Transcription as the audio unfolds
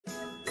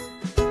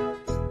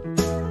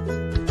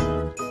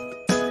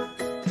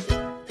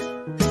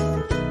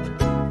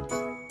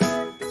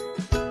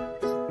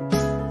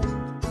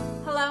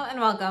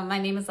welcome. My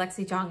name is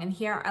Lexi Jong, and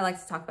here I like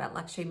to talk about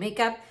luxury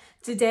makeup.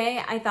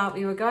 Today, I thought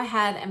we would go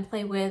ahead and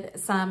play with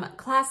some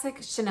classic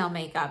Chanel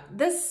makeup.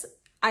 This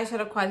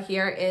eyeshadow quad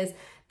here is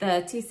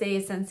the Tisse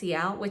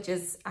Essentiel, which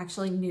is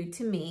actually new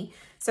to me.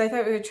 So I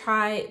thought we would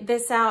try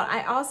this out.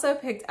 I also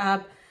picked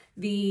up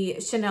the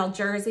Chanel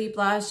Jersey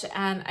blush,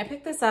 and I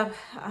picked this up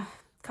a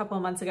couple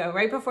of months ago,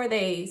 right before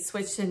they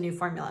switched to new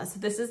formula. So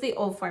this is the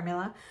old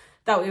formula.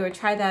 Thought we would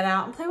try that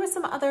out and play with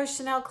some other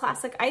Chanel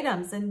classic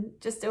items and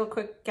just do a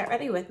quick get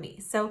ready with me.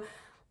 So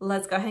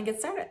let's go ahead and get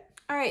started.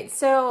 All right,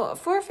 so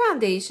for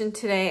foundation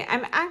today,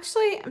 I'm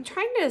trying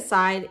to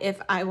decide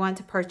if I want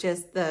to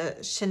purchase the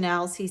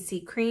Chanel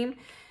CC cream.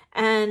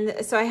 And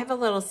so I have a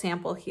little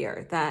sample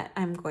here that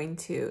I'm going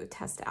to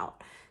test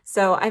out.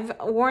 So I've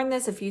worn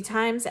this a few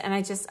times and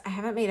I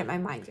haven't made up my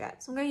mind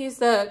yet. So I'm gonna use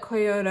the Koh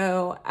Gen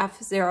Do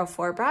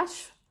F04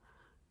 brush.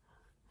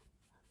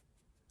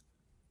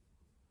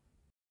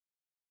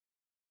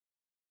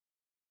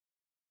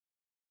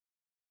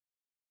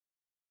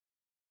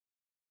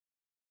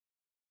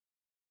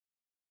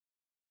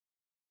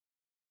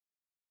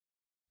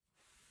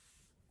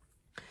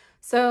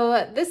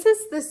 So this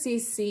is the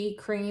CC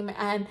cream,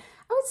 and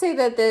I would say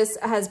that this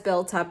has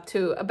built up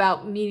to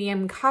about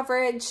medium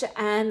coverage,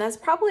 and that's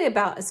probably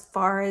about as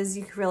far as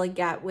you can really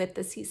get with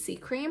the CC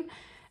cream.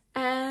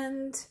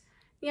 And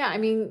yeah, I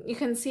mean, you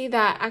can see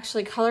that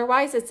actually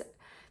color-wise,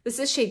 this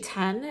is shade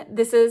 10.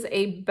 This is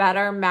a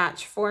better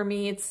match for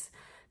me.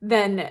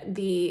 Than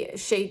the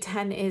shade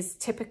 10 is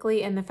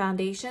typically in the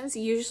foundations.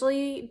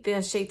 Usually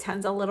the shade 10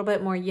 is a little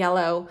bit more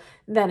yellow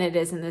than it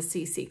is in the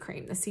CC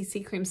cream. The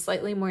CC cream is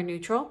slightly more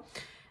neutral.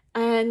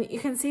 And you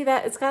can see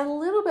that it's got a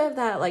little bit of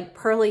that like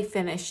pearly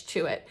finish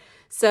to it.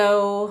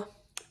 So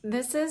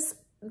this is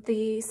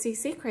the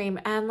CC cream,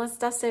 and let's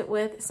dust it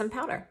with some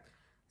powder.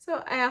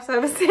 So I also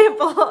have a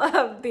sample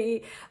of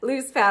the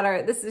loose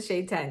powder. This is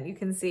shade 10. You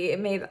can see it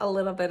made a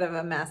little bit of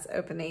a mess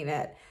opening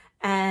it.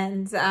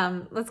 And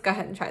let's go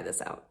ahead and try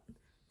this out.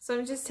 So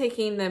I'm just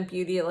taking the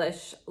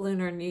Beautylish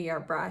Lunar New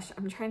Year brush.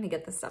 I'm trying to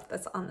get the stuff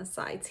that's on the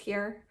sides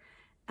here.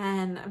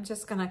 And I'm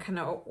just gonna kind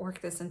of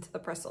work this into the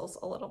bristles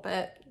a little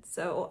bit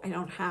so I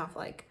don't have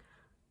like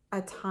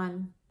a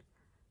ton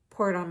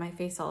poured on my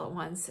face all at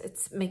once.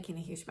 It's making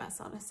a huge mess,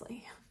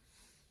 honestly.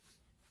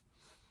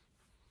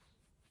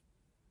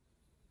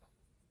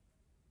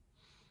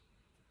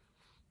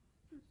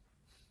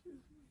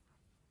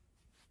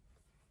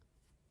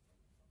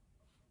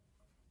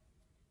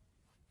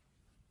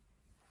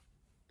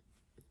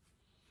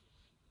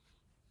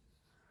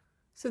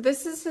 So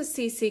this is the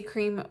CC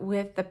cream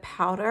with the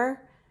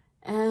powder,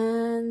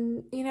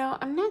 and you know,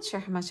 I'm not sure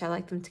how much I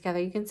like them together.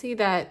 You can see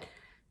that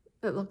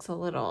it looks a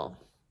little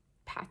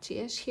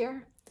patchy-ish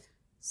here.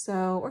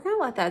 So we're gonna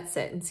let that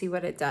sit and see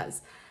what it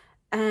does.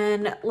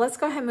 And let's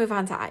go ahead and move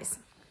on to eyes.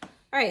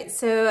 All right,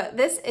 so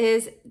this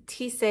is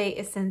Tisse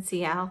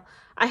Essentiel.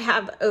 I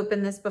have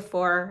opened this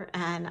before,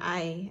 and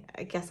I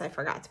guess I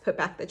forgot to put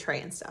back the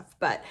tray and stuff,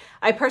 but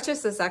I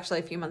purchased this actually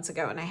a few months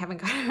ago and I haven't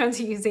gotten around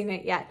to using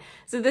it yet.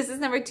 So this is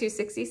number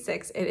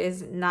 266. It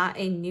is not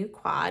a new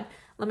quad.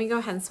 Let me go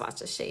ahead and swatch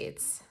the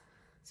shades.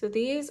 So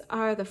these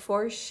are the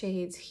 4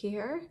 shades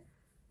here.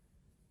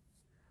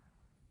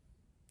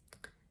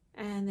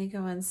 And they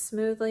go in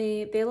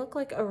smoothly. They look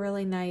like a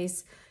really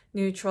nice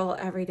neutral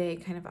everyday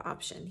kind of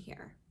option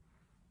here.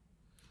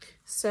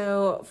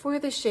 So for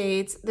the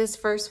shades, this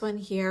first one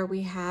here,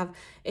 we have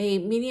a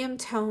medium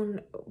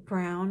tone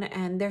brown,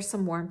 and there's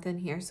some warmth in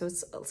here, so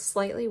it's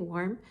slightly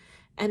warm.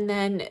 And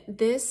then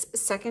this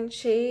second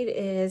shade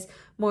is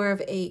more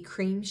of a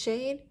cream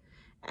shade,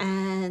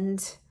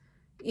 and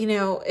you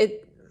know,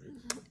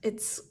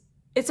 it's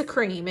a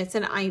cream, it's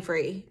an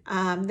ivory.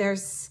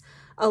 There's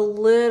a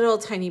little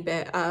tiny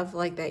bit of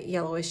like that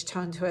yellowish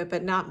tone to it,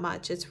 but not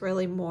much. It's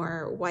really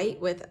more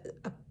white with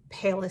a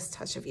palest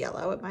touch of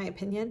yellow, in my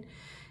opinion.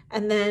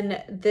 And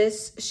then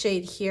this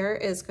shade here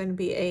is going to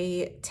be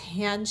a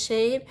tan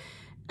shade,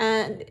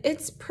 and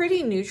it's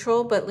pretty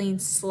neutral but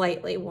leans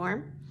slightly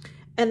warm.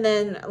 And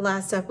then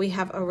last up we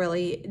have a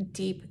really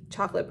deep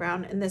chocolate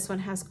brown, and this one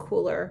has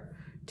cooler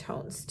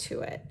tones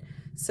to it.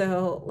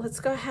 So let's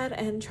go ahead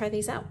and try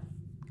these out.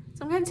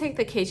 So I'm going to take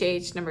the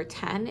KJH number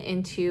 10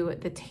 into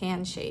the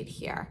tan shade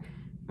here.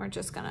 We're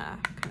just gonna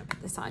kind of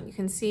put this on. You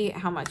can see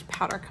how much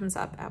powder comes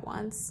up at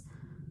once.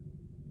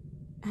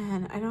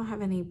 And I don't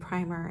have any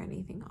primer or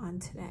anything on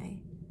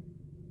today.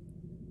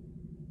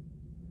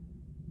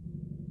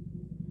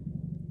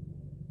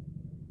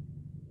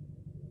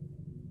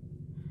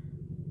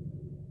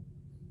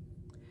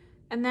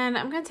 And then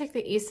I'm going to take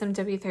the Esom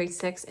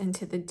W36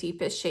 into the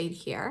deepest shade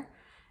here.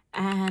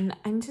 And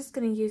I'm just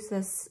going to use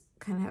this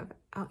kind of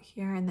out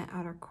here in the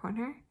outer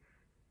corner.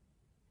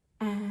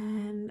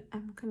 And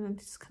I'm going to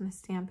just kind of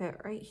stamp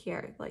it right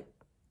here, like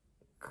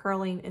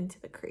curling into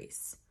the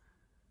crease.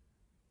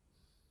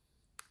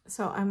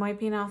 So I'm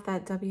wiping off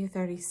that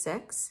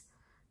W36,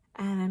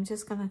 and I'm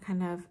just gonna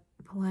kind of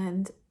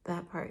blend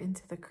that part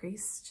into the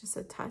crease, just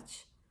a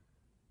touch,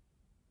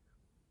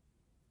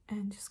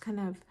 and just kind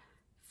of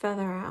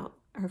feather out,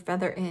 or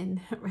feather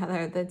in,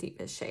 rather, the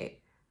deepest shade.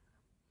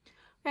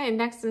 Okay,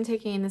 next I'm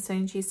taking the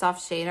Givenchy Soft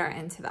Shader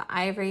into the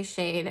Ivory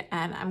shade,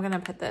 and I'm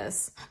gonna put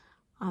this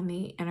on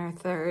the inner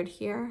third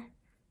here.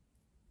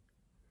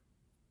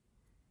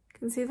 You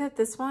can see that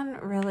this one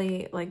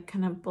really like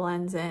kind of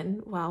blends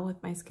in well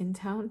with my skin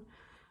tone.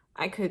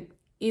 I could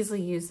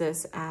easily use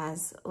this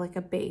as like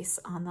a base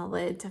on the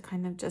lid to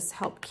kind of just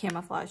help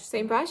camouflage.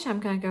 Same brush, I'm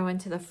gonna go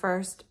into the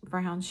first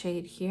brown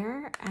shade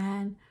here,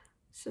 and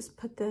let's just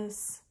put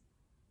this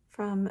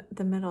from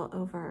the middle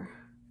over.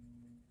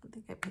 I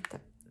think I picked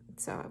up,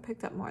 so I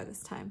picked up more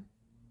this time.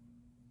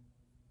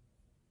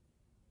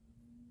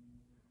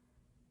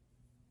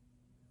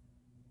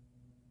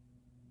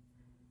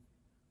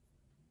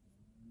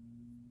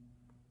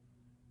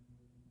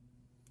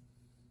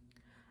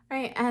 All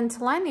right, and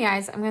to line the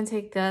eyes, I'm going to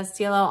take the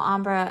Cielo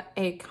Ombre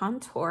A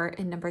Contour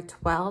in number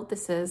 12.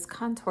 This is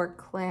Contour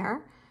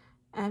Clair.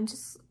 And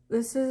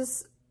this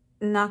is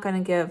not going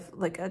to give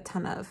like a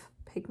ton of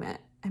pigment.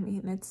 I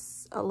mean,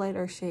 it's a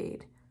lighter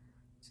shade.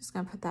 Just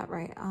going to put that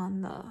right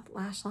on the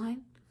lash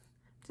line.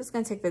 Just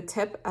going to take the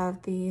tip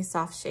of the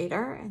soft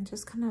shader and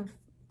just kind of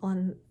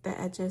blend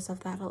the edges of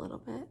that a little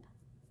bit.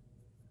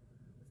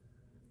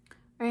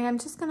 All right, I'm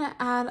just gonna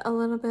add a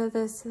little bit of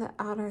this to the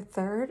outer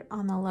third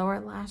on the lower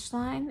lash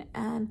line.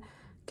 And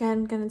again,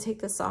 I'm gonna take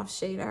the soft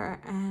shader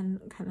and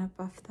kind of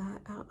buff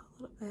that out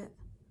a little bit.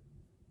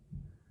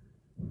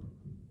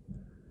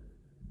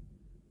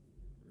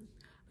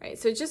 All right,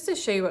 so just to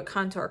show you what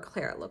Contour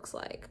Clair looks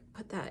like,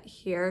 put that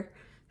here.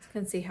 You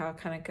can see how it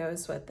kind of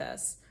goes with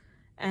this.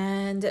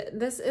 And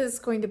this is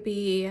going to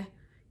be,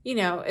 you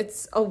know,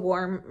 it's a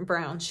warm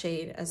brown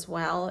shade as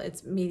well.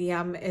 It's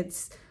medium,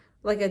 it's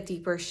like a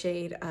deeper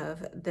shade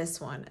of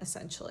this one,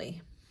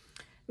 essentially.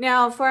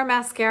 Now for a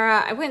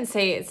mascara, I wouldn't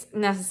say it's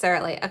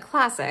necessarily a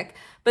classic,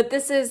 but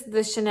this is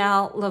the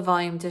Chanel Le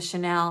Volume de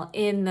Chanel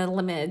in the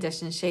limited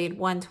edition shade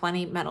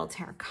 120 Metal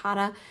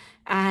Terracotta.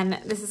 And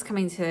this is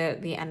coming to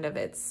the end of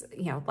its,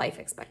 you know, life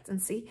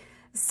expectancy.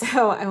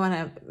 So I want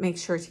to make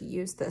sure to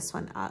use this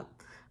one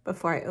up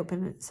before I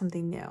open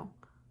something new.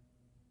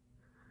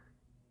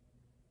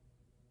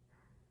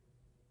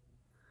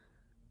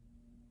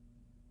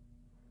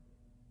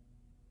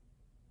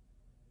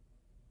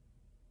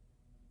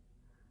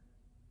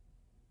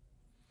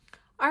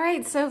 All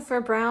right, so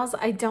for brows,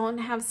 I don't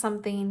have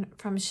something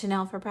from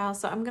Chanel for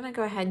brows, so I'm gonna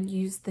go ahead and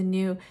use the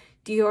new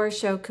Dior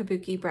Show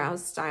Kabuki Brow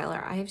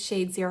Styler. I have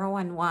shade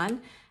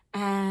 011,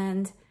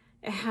 and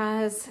it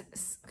has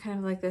kind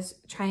of like this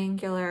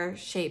triangular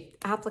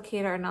shaped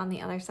applicator, and on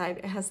the other side,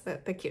 it has the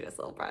cutest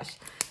little brush.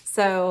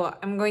 So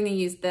I'm going to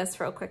use this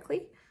real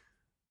quickly.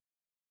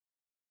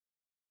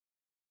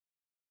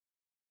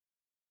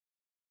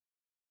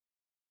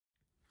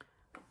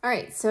 All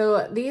right,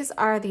 so these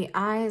are the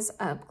eyes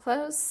up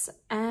close,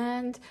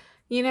 and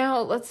you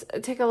know, let's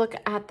take a look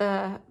at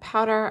the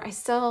powder. I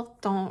still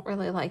don't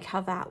really like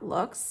how that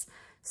looks,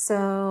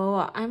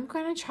 so I'm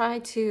going to try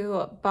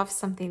to buff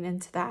something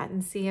into that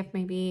and see if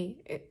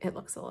maybe it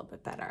looks a little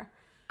bit better.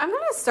 I'm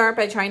going to start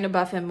by trying to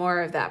buff in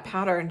more of that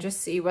powder and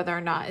just see whether or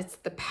not it's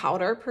the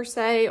powder per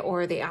se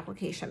or the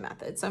application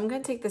method. So I'm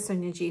going to take the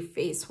Sonia G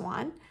Face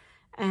One,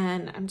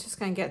 and I'm just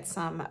going to get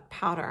some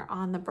powder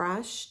on the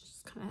brush,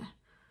 just kind of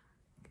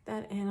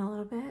that in a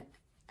little bit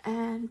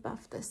and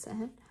buff this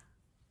in.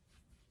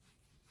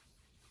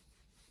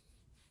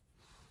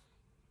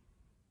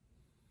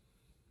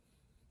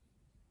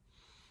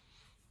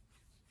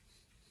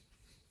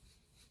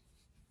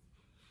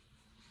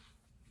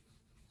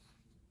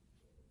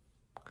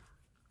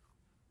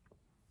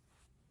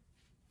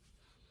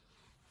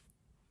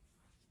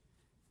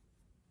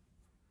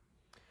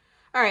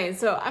 All right,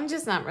 so I'm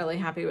just not really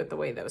happy with the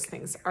way those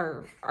things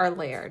are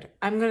layered.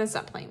 I'm gonna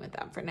stop playing with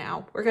them for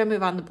now. We're gonna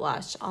move on to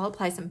blush. I'll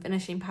apply some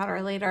finishing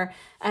powder later,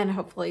 and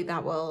hopefully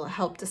that will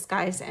help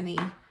disguise any,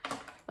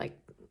 like,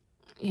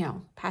 you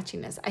know,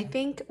 patchiness. I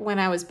think when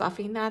I was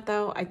buffing that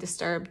though, I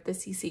disturbed the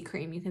CC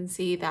cream. You can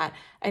see that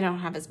I don't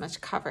have as much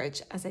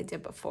coverage as I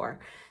did before.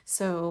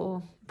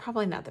 So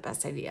probably not the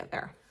best idea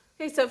there.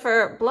 Okay, so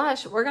for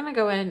blush, we're gonna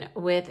go in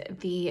with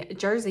the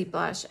Jersey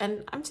blush,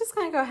 and I'm just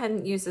gonna go ahead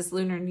and use this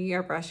Lunar New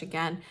Year brush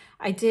again.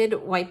 I did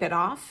wipe it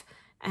off,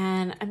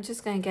 and I'm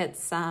just gonna get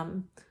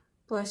some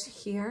blush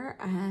here,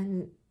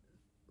 and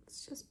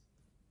let's just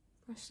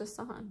brush this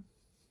on.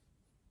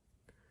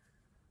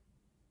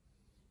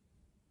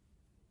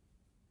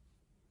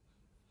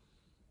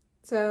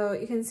 So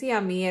you can see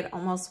on me, it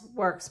almost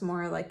works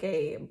more like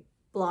a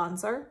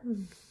bronzer.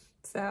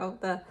 So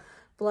the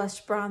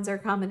blush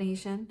bronzer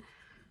combination.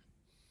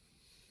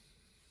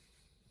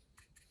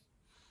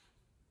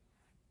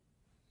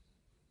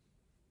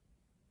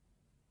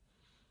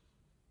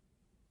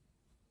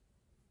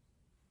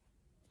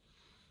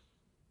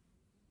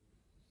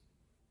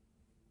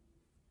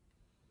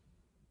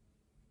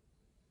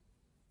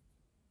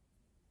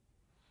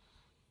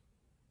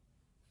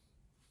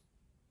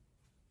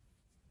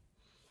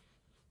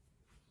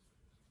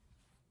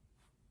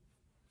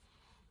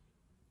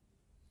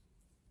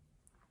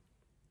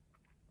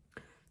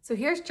 So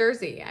here's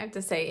Jersey. I have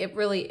to say, it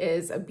really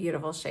is a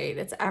beautiful shade.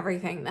 It's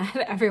everything that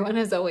everyone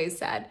has always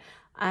said.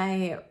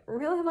 I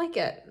really like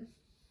it.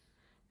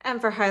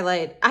 And for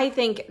highlight, I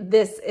think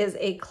this is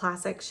a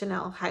classic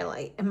Chanel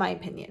highlight, in my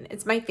opinion.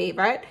 It's my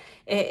favorite.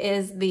 It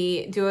is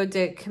the Duo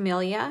de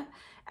Camellia,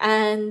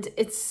 and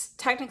it's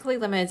technically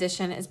limited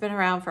edition. It's been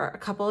around for a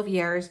couple of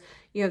years.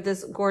 You have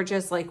this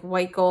gorgeous like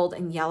white gold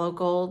and yellow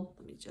gold.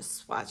 Let me just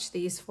swatch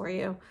these for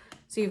you.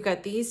 So you've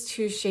got these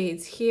two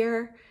shades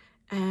here,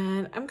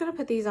 and I'm gonna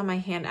put these on my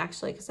hand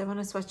actually because I want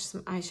to swatch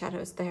some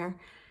eyeshadows there.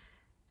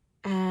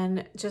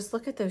 And just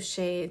look at those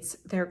shades,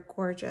 they're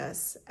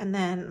gorgeous. And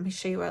then let me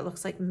show you what it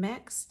looks like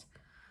mixed.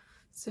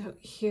 So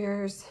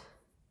here's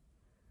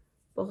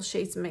both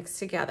shades mixed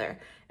together.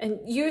 And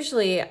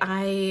usually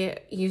I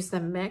use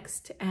them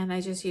mixed and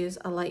I just use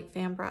a light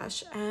fan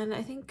brush. And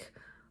I think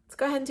let's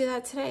go ahead and do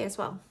that today as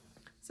well.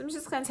 So I'm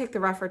just gonna take the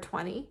rougher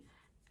 20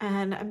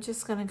 and I'm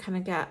just gonna kind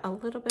of get a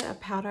little bit of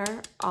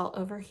powder all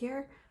over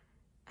here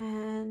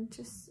and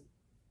just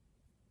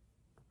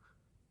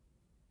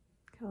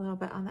a little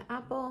bit on the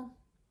apple.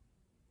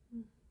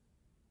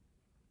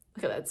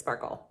 Look at that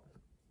sparkle.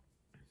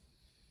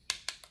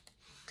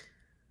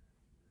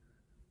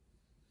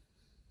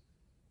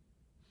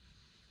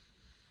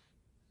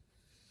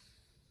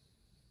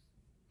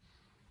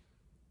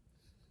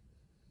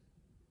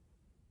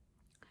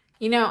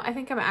 You know, I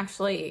think I'm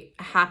actually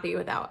happy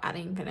without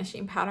adding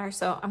finishing powder,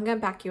 so I'm gonna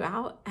back you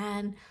out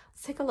and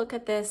let's take a look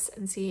at this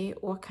and see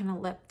what kind of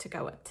lip to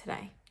go with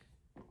today.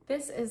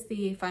 This is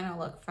the final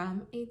look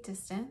from a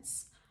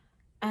distance.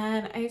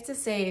 And I have to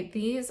say,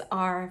 these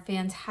are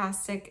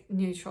fantastic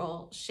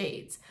neutral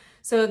shades.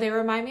 So they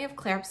remind me of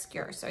Clair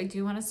Obscur. So I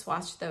do want to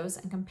swatch those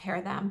and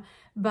compare them.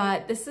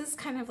 But this is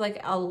kind of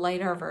like a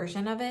lighter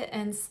version of it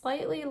and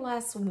slightly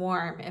less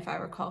warm, if I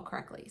recall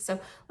correctly. So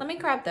let me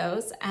grab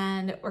those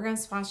and we're going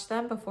to swatch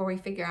them before we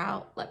figure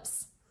out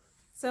lips.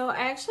 So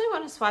I actually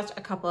want to swatch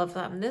a couple of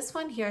them. This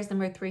one here is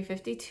number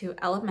 352,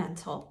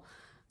 Elemental.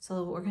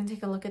 So we're going to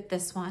take a look at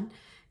this one.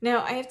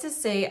 Now I have to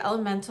say,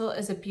 Elemental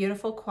is a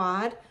beautiful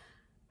quad,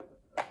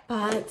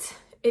 but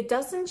it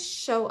doesn't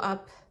show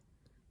up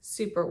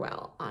super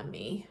well on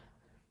me.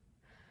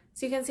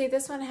 So you can see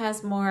this one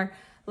has more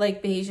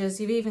like beiges.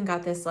 You've even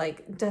got this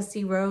like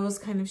dusty rose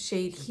kind of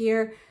shade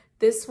here.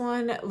 This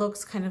one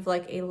looks kind of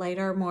like a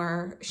lighter,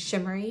 more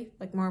shimmery,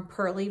 like more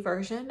pearly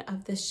version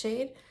of this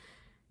shade.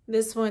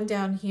 This one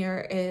down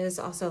here is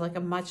also like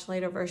a much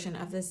lighter version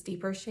of this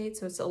deeper shade.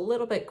 So it's a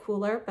little bit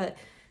cooler, but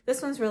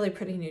this one's really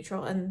pretty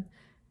neutral. And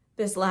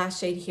this last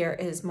shade here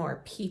is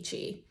more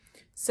peachy.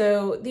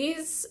 So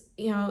these,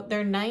 you know,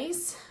 they're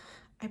nice.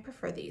 I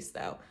prefer these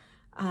though,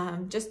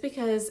 just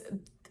because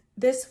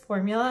this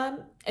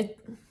formula, it's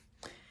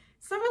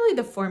not really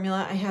the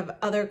formula. I have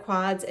other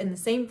quads in the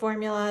same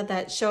formula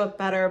that show up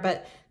better,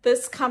 but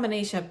this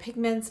combination of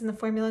pigments in the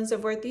formula and so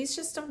forth, these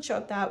just don't show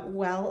up that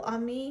well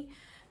on me.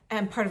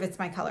 And part of it's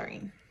my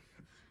coloring.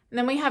 And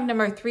then we have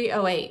number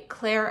 308,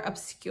 Clair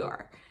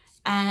Obscur.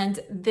 And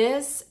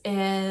this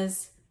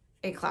is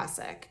a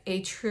classic,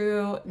 a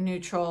true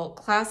neutral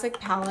classic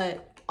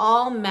palette,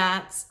 all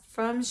mattes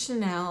from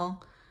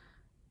Chanel.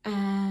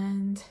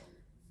 And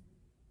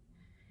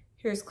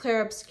here's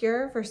Clair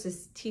Obscur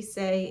versus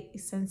Tisse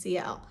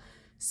Essentiel.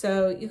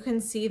 So you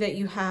can see that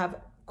you have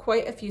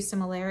quite a few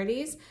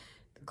similarities.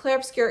 Clair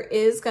Obscur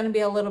is going to be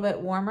a little bit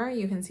warmer.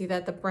 You can see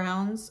that the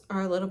browns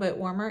are a little bit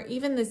warmer.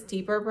 Even this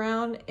deeper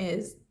brown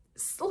is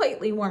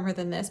slightly warmer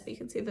than this, but you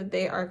can see that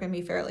they are going to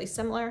be fairly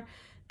similar.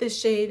 This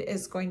shade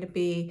is going to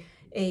be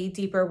a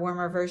deeper,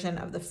 warmer version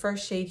of the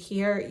first shade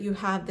here. You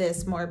have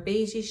this more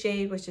beigey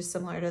shade, which is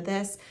similar to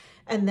this.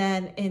 And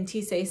then in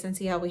Tisse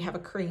Essentiel, we have a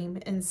cream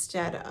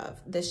instead of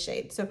this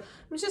shade. So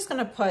I'm just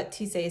gonna put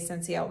Tisse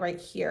Essentiel right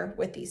here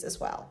with these as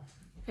well.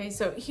 Okay,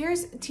 so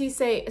here's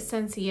Tisse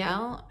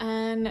Essentiel,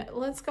 and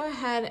let's go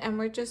ahead and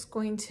we're just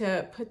going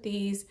to put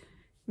these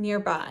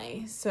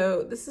nearby.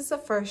 So this is the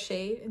first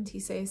shade in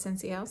Tisse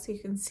Essentiel, so you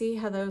can see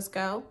how those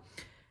go.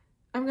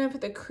 I'm gonna put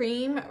the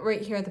cream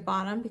right here at the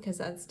bottom because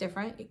that's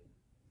different. You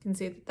can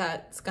see that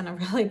that's gonna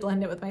really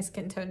blend it with my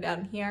skin tone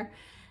down here.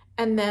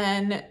 And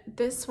then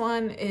this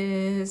one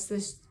is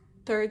this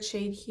third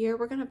shade here.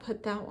 We're gonna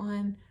put that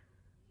one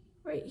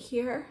right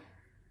here.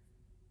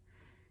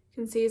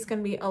 You can see it's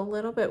gonna be a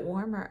little bit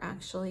warmer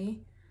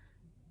actually.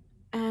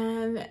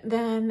 And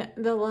then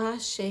the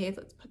last shade,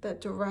 let's put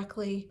that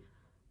directly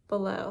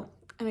below.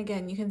 And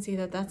again, you can see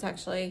that that's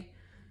actually,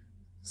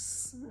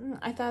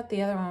 I thought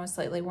the other one was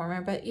slightly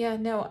warmer, but yeah,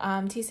 no,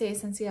 Tisse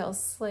Essentiel is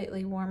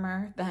slightly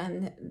warmer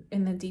than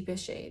in the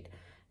deepest shade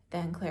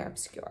than Clair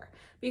Obscur.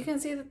 But you can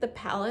see that the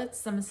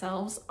palettes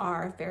themselves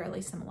are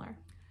fairly similar.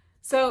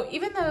 So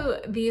even though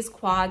these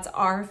quads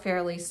are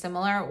fairly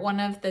similar,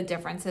 one of the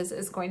differences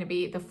is going to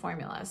be the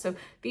formula. So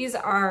these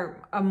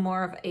are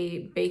more of a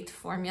baked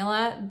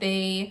formula.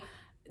 They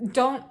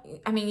don't,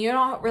 I mean, you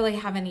don't really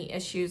have any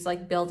issues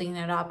like building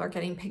it up or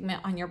getting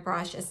pigment on your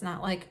brush. It's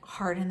not like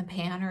hard in the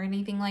pan or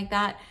anything like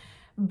that.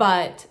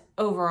 But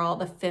overall,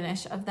 the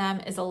finish of them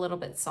is a little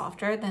bit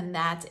softer than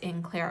that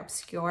in Clair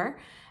Obscur.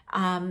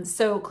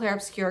 So Clair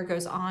Obscur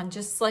goes on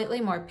just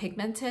slightly more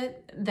pigmented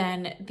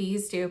than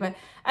these do. But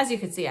as you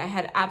can see, I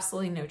had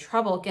absolutely no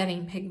trouble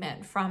getting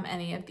pigment from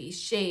any of these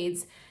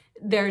shades.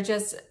 They're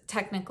just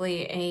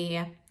technically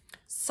a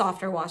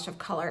softer wash of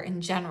color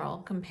in general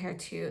compared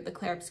to the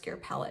Clair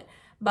Obscur palette.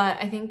 But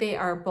I think they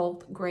are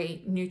both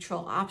great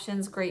neutral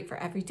options, great for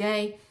every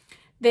day.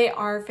 They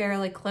are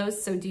fairly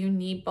close, so do you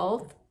need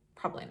both?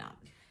 Probably not.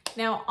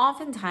 Now,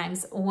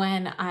 oftentimes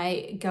when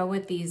I go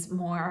with these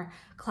more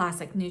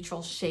classic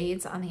neutral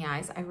shades on the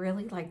eyes, I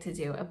really like to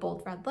do a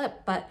bold red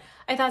lip, but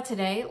I thought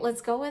today,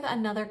 let's go with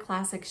another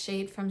classic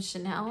shade from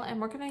Chanel, and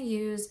we're gonna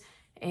use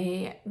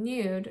a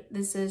nude.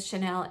 This is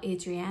Chanel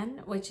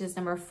Adrienne, which is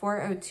number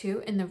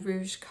 402 in the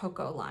Rouge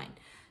Cocoa line.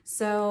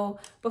 So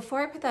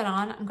before I put that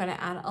on, I'm gonna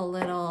add a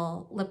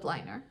little lip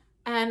liner.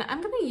 And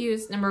I'm gonna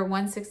use number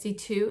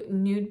 162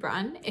 Nude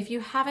Brun. If you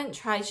haven't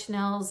tried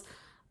Chanel's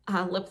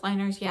lip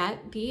liners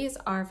yet, these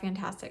are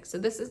fantastic. So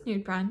this is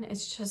Nude Brun.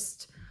 It's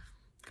just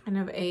kind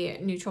of a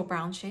neutral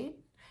brown shade.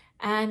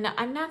 And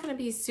I'm not gonna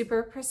be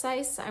super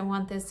precise. I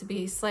want this to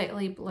be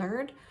slightly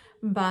blurred,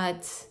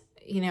 but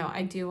you know,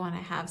 I do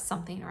wanna have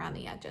something around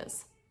the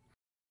edges.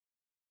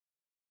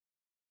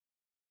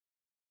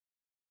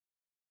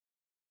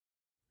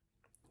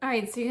 All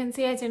right, so you can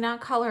see I did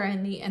not color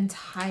in the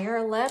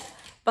entire lip,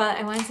 but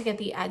I wanted to get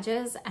the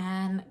edges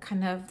and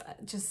kind of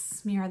just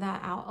smear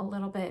that out a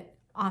little bit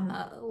on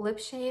the lip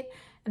shade.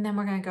 And then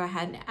we're gonna go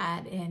ahead and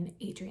add in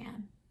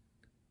Adrienne.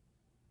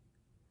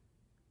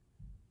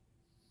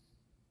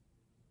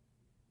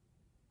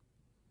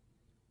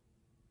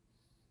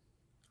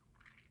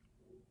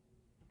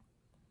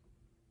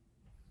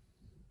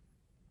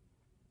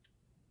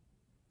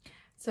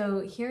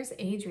 So here's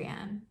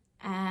Adrienne.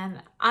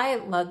 And I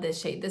love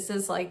this shade. This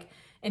is like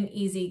an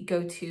easy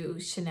go-to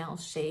Chanel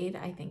shade.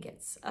 I think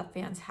it's a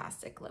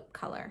fantastic lip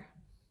color.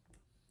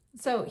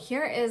 So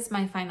here is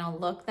my final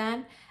look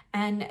then.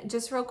 And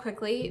just real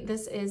quickly,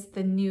 this is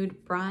the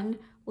Nude Brun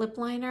lip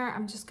liner.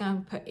 I'm just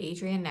gonna put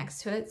Adrienne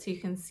next to it so you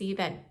can see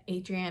that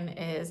Adrienne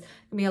is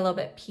gonna be a little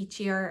bit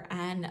peachier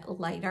and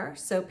lighter.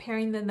 So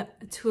pairing the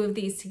two of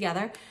these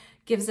together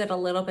gives it a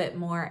little bit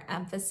more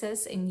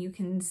emphasis, and you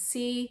can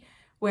see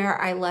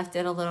where I left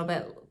it a little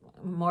bit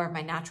more of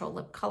my natural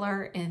lip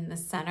color in the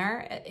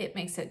center. It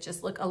makes it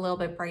just look a little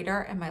bit brighter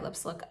and my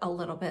lips look a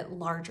little bit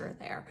larger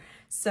there.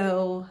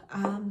 So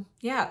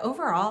yeah,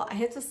 overall, I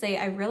have to say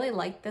I really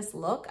like this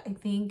look. I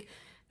think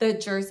the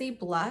Jersey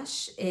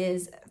blush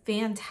is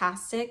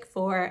fantastic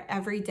for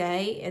every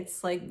day.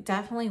 It's like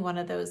definitely one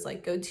of those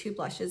like go-to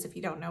blushes. If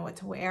you don't know what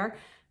to wear,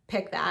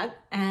 pick that.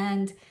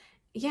 And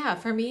yeah,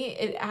 for me,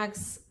 it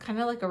acts kind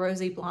of like a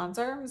rosy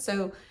bronzer.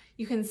 So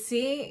you can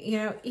see, you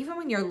know, even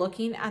when you're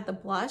looking at the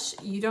blush,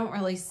 you don't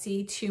really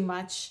see too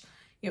much,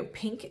 you know,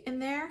 pink in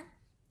there,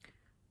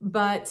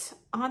 but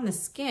on the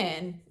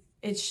skin,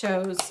 it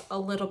shows a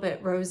little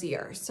bit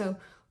rosier. So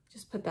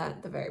just put that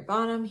at the very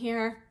bottom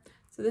here.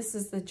 So this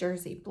is the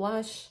Jersey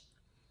blush.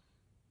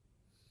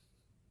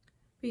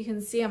 But you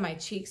can see on my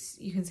cheeks,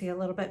 you can see a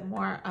little bit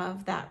more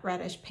of that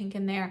reddish pink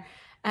in there,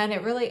 and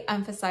it really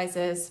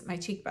emphasizes my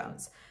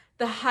cheekbones.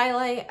 The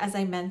highlight, as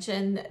I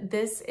mentioned,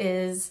 this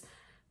is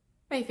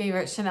my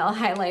favorite Chanel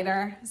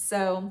highlighter.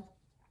 So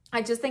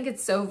I just think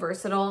it's so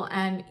versatile.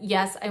 And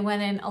yes, I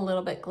went in a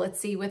little bit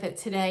glitzy with it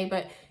today,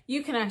 but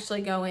you can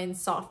actually go in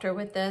softer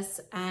with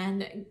this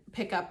and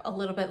pick up a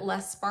little bit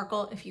less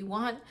sparkle if you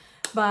want.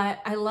 But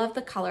I love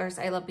the colors.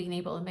 I love being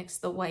able to mix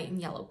the white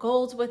and yellow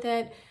gold with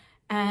it.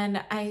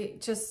 And I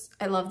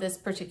love this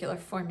particular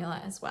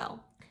formula as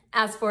well.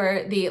 As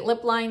for the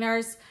lip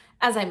liners,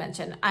 as I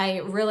mentioned, I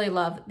really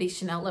love the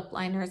Chanel lip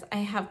liners. I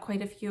have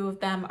quite a few of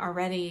them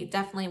already.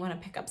 Definitely want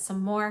to pick up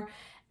some more.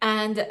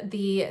 And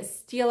the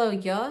Stylo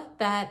Yeux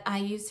that I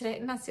use today,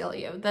 not Stylo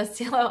Yeux, the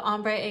Stylo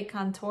Ombre et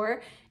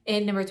Contour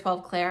in number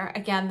 12 Clair.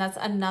 Again, that's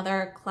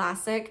another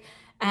classic.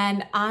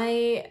 And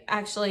I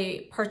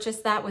actually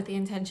purchased that with the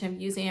intention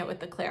of using it with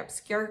the Clair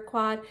Obscur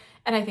quad.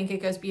 And I think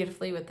it goes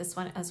beautifully with this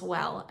one as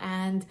well.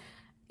 And,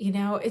 you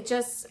know, it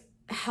just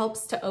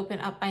helps to open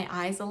up my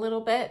eyes a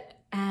little bit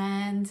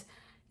and,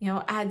 you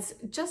know, adds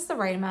just the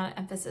right amount of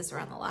emphasis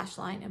around the lash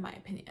line, in my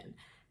opinion.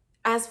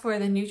 As for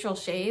the neutral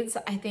shades,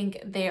 I think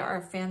they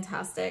are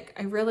fantastic.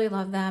 I really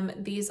love them.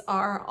 These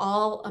are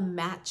all a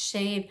matte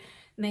shade,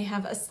 and they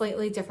have a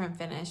slightly different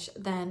finish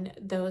than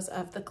those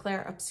of the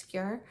Clair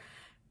Obscur.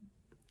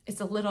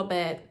 It's a little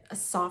bit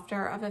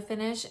softer of a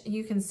finish.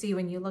 You can see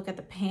when you look at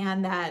the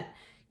pan that,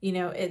 you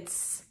know,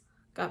 it's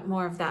got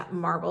more of that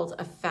marbled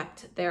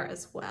effect there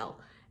as well.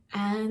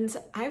 And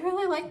I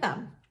really like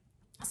them.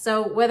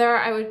 So whether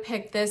I would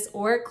pick this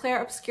or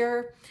Clair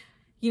Obscur,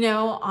 you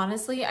know,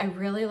 honestly, I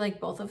really like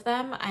both of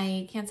them.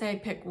 I can't say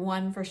I'd pick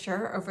one for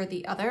sure over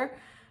the other,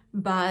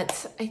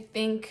 but I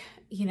think,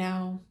 you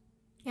know,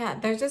 yeah,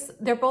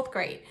 they're both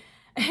great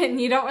and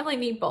you don't really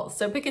need both.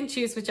 So pick and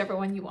choose whichever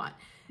one you want.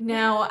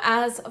 Now,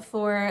 as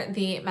for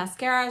the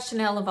mascara,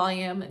 Chanel Le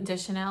Volume de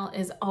Chanel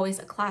is always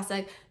a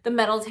classic. The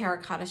Metal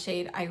Terracotta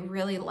shade I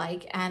really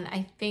like, and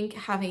I think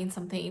having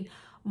something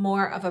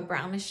more of a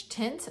brownish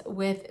tint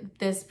with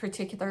this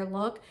particular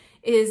look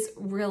is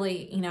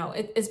really, you know,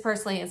 it is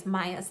personally, it's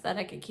my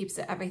aesthetic. It keeps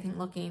everything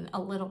looking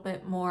a little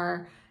bit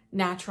more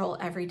natural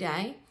every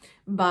day,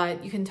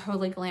 but you can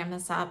totally glam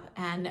this up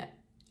and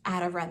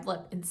add a red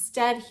lip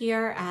instead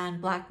here and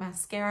black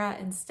mascara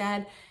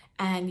instead,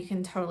 and you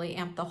can totally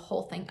amp the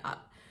whole thing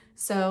up.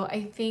 So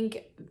I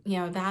think, you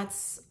know,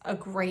 that's a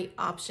great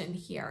option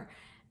here.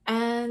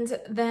 And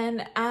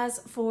then as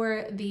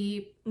for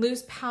the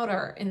loose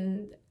powder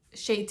in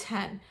shade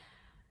 10,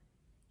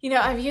 you know,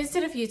 I've used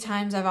it a few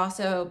times. I've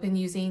also been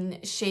using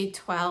shade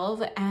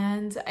 12,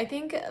 and I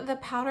think the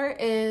powder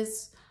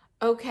is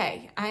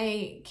okay.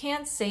 I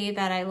can't say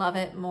that I love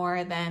it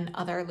more than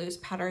other loose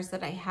powders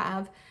that I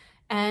have,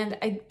 and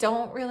I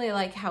don't really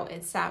like how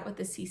it sat with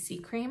the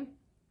CC cream.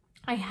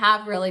 I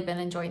have really been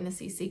enjoying the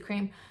CC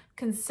cream,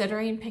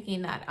 considering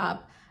picking that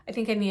up. I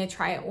think I need to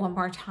try it one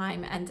more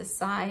time and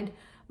decide.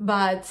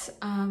 But,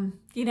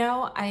 you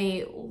know,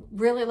 I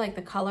really like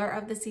the color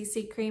of the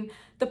CC cream.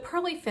 The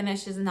pearly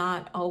finish is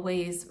not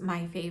always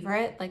my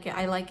favorite. Like,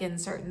 I like in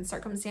certain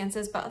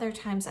circumstances, but other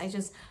times I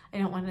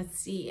don't want to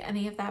see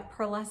any of that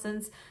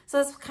pearlescence. So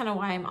that's kind of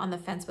why I'm on the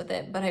fence with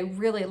it. But I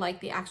really like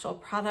the actual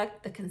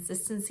product, the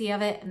consistency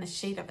of it, and the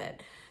shade of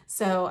it.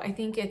 So I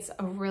think it's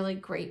a really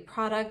great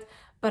product,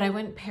 but I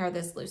wouldn't pair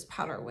this loose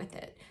powder with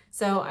it.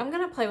 So I'm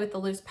going to play with the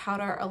loose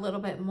powder a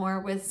little bit more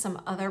with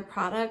some other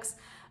products.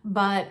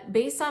 But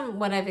based on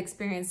what I've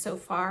experienced so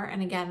far,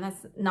 and again,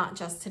 that's not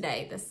just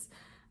today, this,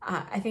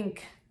 I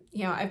think,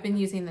 you know, I've been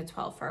using the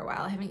 12 for a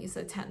while. I haven't used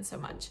the 10 so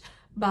much,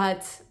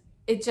 but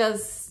it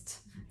just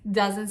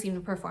doesn't seem to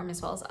perform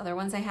as well as other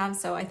ones I have.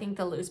 So I think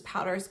the loose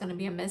powder is going to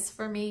be a miss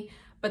for me,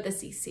 but the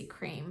CC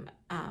cream,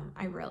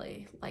 I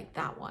really like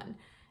that one.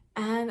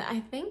 And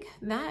I think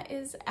that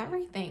is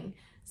everything.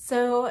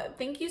 So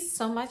thank you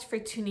so much for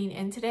tuning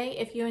in today.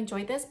 If you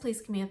enjoyed this, please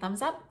give me a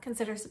thumbs up.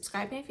 Consider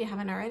subscribing if you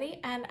haven't already,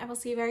 and I will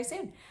see you very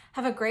soon.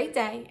 Have a great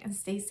day and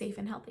stay safe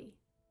and healthy.